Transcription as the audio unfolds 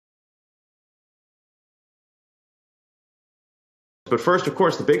But first, of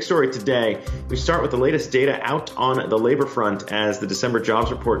course, the big story today, we start with the latest data out on the labor front as the December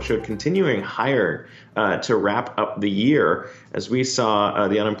jobs report showed continuing higher to wrap up the year, as we saw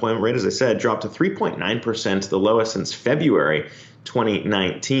the unemployment rate, as I said, drop to 3.9%, the lowest since February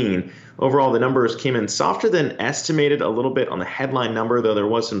 2019. Overall, the numbers came in softer than estimated a little bit on the headline number, though there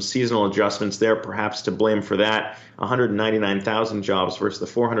was some seasonal adjustments there, perhaps to blame for that. 199,000 jobs versus the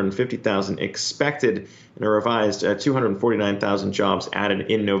 450,000 expected, and a revised 249,000 jobs added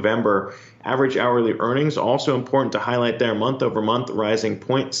in November. Average hourly earnings, also important to highlight there, month over month, rising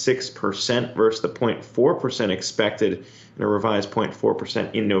 0.6% versus the 0.4% expected, and a revised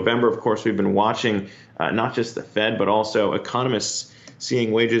 0.4% in November. Of course, we've been watching not just the Fed, but also economists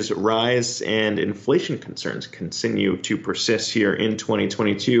seeing wages rise and inflation concerns continue to persist here in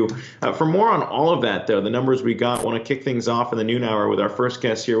 2022. For more on all of that, though, the numbers we got, want to kick things off in the noon hour with our first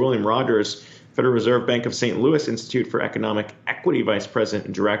guest here, William Rodgers, Federal Reserve Bank of St. Louis Institute for Economic Equity Vice President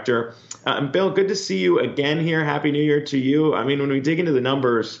and Director. Bill, good to see you again here. Happy New Year to you. I mean, when we dig into the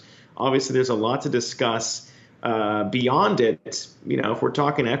numbers, obviously there's a lot to discuss. Beyond it, if we're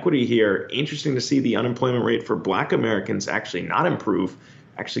talking equity here, interesting to see the unemployment rate for Black Americans actually not improve,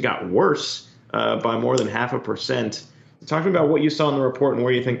 actually got worse by more than 0.5%. Talk to me about what you saw in the report and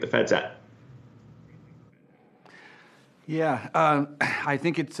where you think the Fed's at. Yeah, I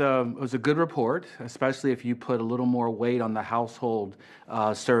think it was a good report, especially if you put a little more weight on the household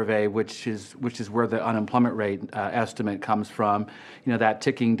survey, which is where the unemployment rate estimate comes from. That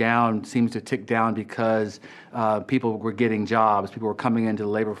ticking down seems to tick down because people were getting jobs, people were coming into the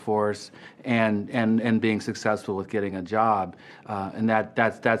labor force and being successful with getting a job, and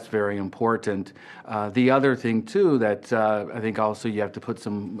that's very important. The other thing too that I think also you have to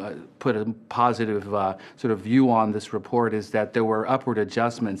put a positive sort of view on this report is that there were upward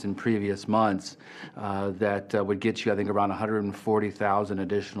adjustments in previous months that would get you, I think, around 140,000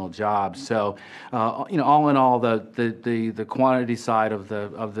 additional jobs. So, all in all, the quantity side of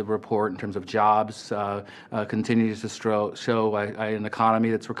the report in terms of jobs continues to show an economy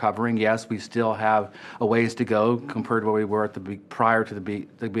that's recovering. Yes, we still have a ways to go compared to where we were prior to the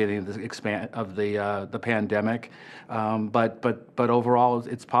beginning of the pandemic, but overall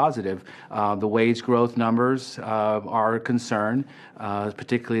it's positive. The wage growth numbers are a concern,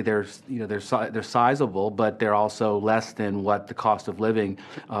 particularly they're sizable, but they're also less than what the cost of living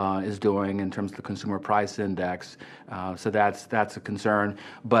is doing in terms of the consumer price index. So that's a concern.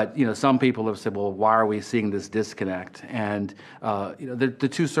 But some people have said, well, why are we seeing this disconnect? And the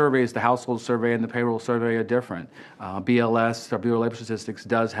two surveys, the household survey and the payroll survey, are different. BLS, or Bureau of Labor Statistics,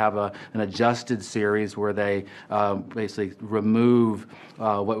 does have an adjusted series where they basically remove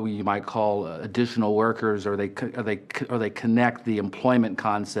what you might call additional workers, or they connect the employment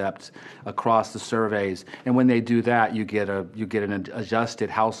concepts across the surveys. And when they do that, you get an adjusted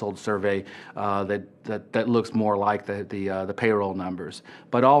household survey that looks more like the payroll numbers.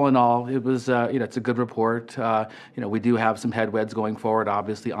 But all in all, it was it's a good report. We do have some headwinds going forward.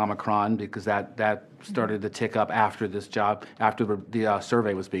 Obviously, Omicron, because that started to tick up after the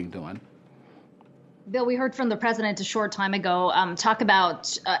survey was being done. Bill, we heard from the president a short time ago talk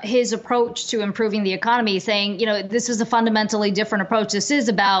about his approach to improving the economy, saying, this is a fundamentally different approach. This is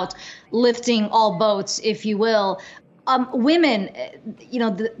about lifting all boats, if you will. Women,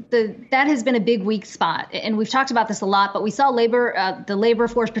 that has been a big weak spot. And we've talked about this a lot, but we saw the labor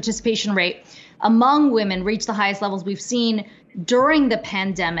force participation rate among women reach the highest levels we've seen during the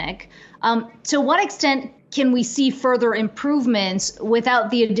pandemic. To what extent can we see further improvements without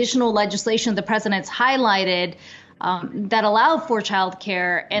the additional legislation the president's highlighted that allow for child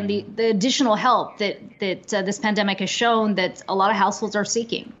care and the additional help that this pandemic has shown that a lot of households are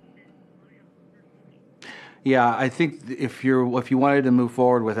seeking? Yeah, I think if you wanted to move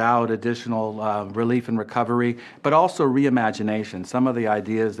forward without additional relief and recovery, but also reimagination, some of the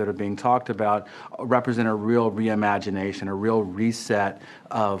ideas that are being talked about represent a real reimagination, a real reset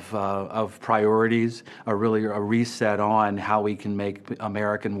of priorities, a reset on how we can make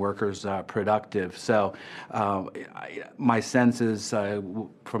American workers productive. So my sense is,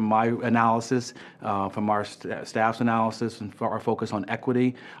 from my analysis, from our staff's analysis, and our focus on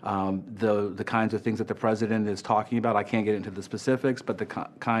equity, the kinds of things that the president is talking about, I can't get into the specifics, but the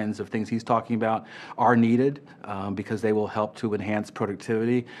kinds of things he's talking about are needed because they will help to enhance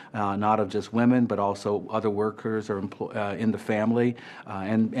productivity, not of just women, but also other workers or in the family.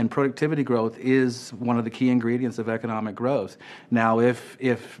 And productivity growth is one of the key ingredients of economic growth. Now, if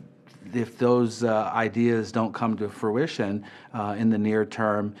those ideas don't come to fruition in the near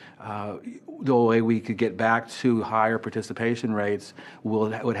term, the way we could get back to higher participation rates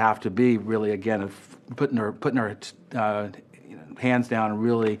would have to be really, again, putting our hands down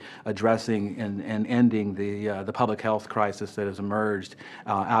really addressing and ending the public health crisis that has emerged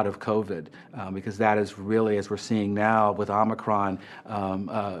out of COVID, because that is really, as we're seeing now with Omicron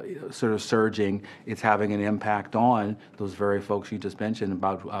sort of surging, it's having an impact on those very folks you just mentioned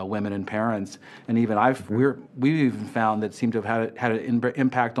about women and parents. And even we've even found that seem to have had an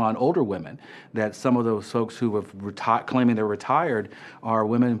impact on older women, that some of those folks who have claiming they're retired are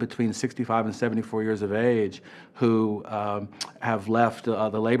women between 65 and 74 years of age who have left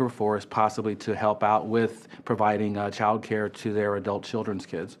the labor force possibly to help out with providing child care to their adult children's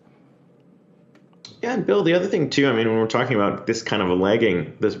kids. Yeah, and Bill, the other thing too, I mean, when we're talking about this kind of a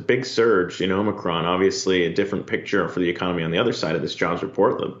lagging, this big surge in Omicron, obviously a different picture for the economy on the other side of this jobs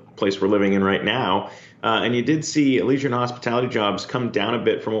report, the place we're living in right now. And you did see leisure and hospitality jobs come down a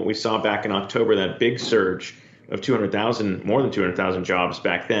bit from what we saw back in October, that big surge of 200,000, more than 200,000 jobs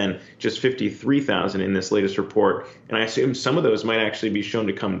back then, just 53,000 in this latest report. And I assume some of those might actually be shown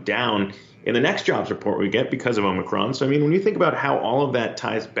to come down in the next jobs report we get because of Omicron. So, I mean, when you think about how all of that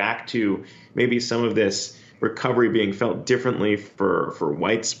ties back to maybe some of this recovery being felt differently for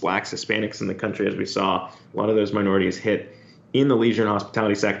whites, blacks, Hispanics in the country, as we saw a lot of those minorities hit in the leisure and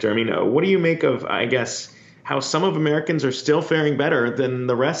hospitality sector. I mean, what do you make of, I guess, how some of Americans are still faring better than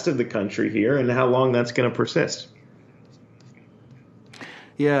the rest of the country here, and how long that's going to persist?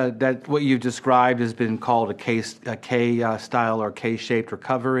 Yeah, that what you've described has been called a K-style or K-shaped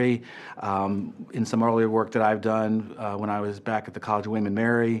recovery. In some earlier work that I've done when I was back at the College of William and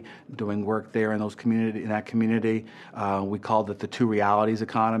Mary, doing work there in that community, we called it the two realities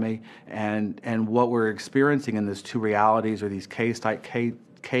economy. And what we're experiencing in these two realities, or these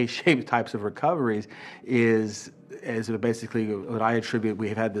K-shaped types of recoveries, is basically what I attribute.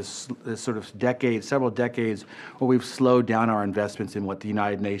 We've had this sort of several decades, where we've slowed down our investments in what the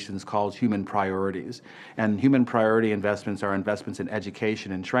United Nations calls human priorities. And human priority investments are investments in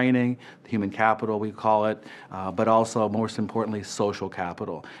education and training, human capital we call it, but also, most importantly, social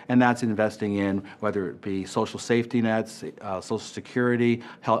capital. And that's investing in whether it be social safety nets, Social Security,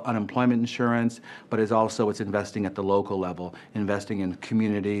 health, unemployment insurance, but it's investing at the local level, investing in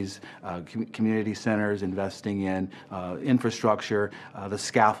communities, community centers, investing in infrastructure, the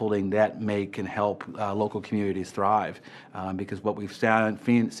scaffolding that can help local communities thrive. Because what we've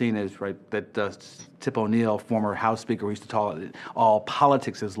seen is that Tip O'Neill, former House Speaker, used to call it all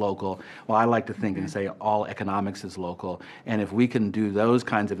politics is local. Well, I like to think and say all economics is local. And if we can do those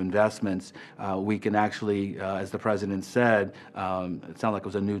kinds of investments, we can actually, as the president said, it sounded like it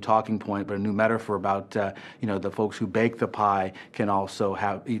was a new talking point, but a new metaphor about the folks who bake the pie can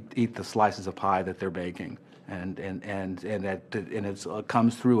also eat the slices of pie that they're baking. And it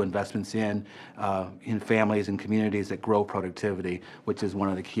comes through investments in families and communities that grow productivity, which is one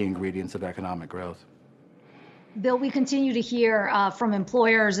of the key ingredients of economic growth. Bill, we continue to hear from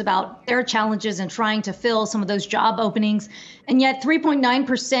employers about their challenges in trying to fill some of those job openings, and yet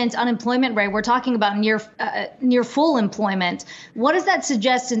 3.9% unemployment rate. We're talking about near full employment. What does that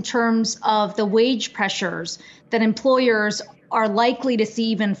suggest in terms of the wage pressures that employers are likely to see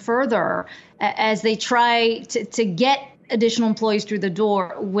even further as they try to get additional employees through the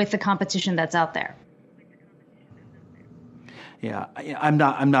door with the competition that's out there? Yeah, I'm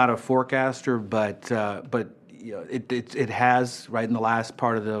not a forecaster, but it has, right, in the last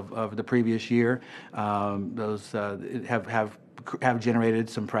part of the previous year, those have generated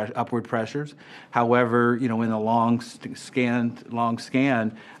some upward pressures. However, in the long scan,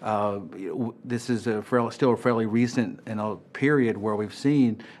 this is still a fairly recent period where we've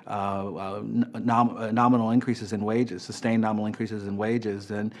seen nominal increases in wages, sustained nominal increases in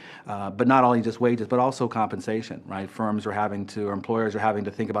wages, and but not only just wages, but also compensation. Right, employers are having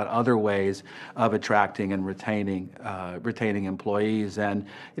to think about other ways of attracting and retaining employees, and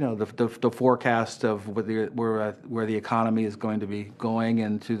the forecast of where the economy is going to be going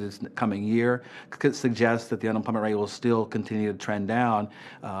into this coming year could suggest that the unemployment rate will still continue to trend down,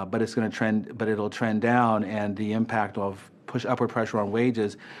 but it'll trend down, and the impact of upward pressure on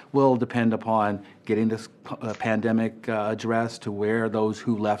wages will depend upon getting this pandemic addressed, to where those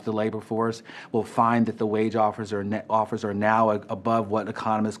who left the labor force will find that the wage offers are now above what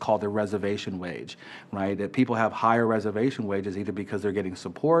economists call the reservation wage, right? That people have higher reservation wages either because they're getting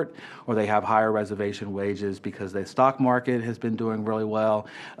support, or they have higher reservation wages because the stock market has been doing really well.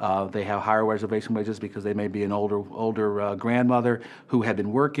 They have higher reservation wages because they may be an older grandmother who had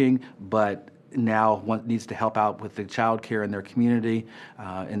been working, but now needs to help out with the child care in their community.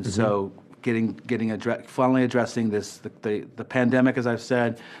 So finally addressing the pandemic, as I've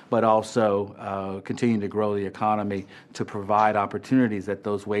said, but also continuing to grow the economy to provide opportunities that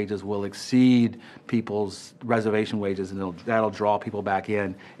those wages will exceed people's reservation wages, and that'll draw people back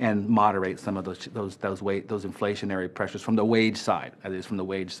in and moderate some of those inflationary pressures from the wage side. That is, from the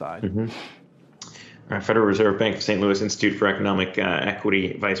wage side. Mm-hmm. All right, Federal Reserve Bank of St. Louis Institute for Economic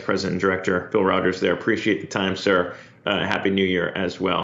Equity Vice President and Director Bill Rodgers there. Appreciate the time, sir. Happy New Year as well.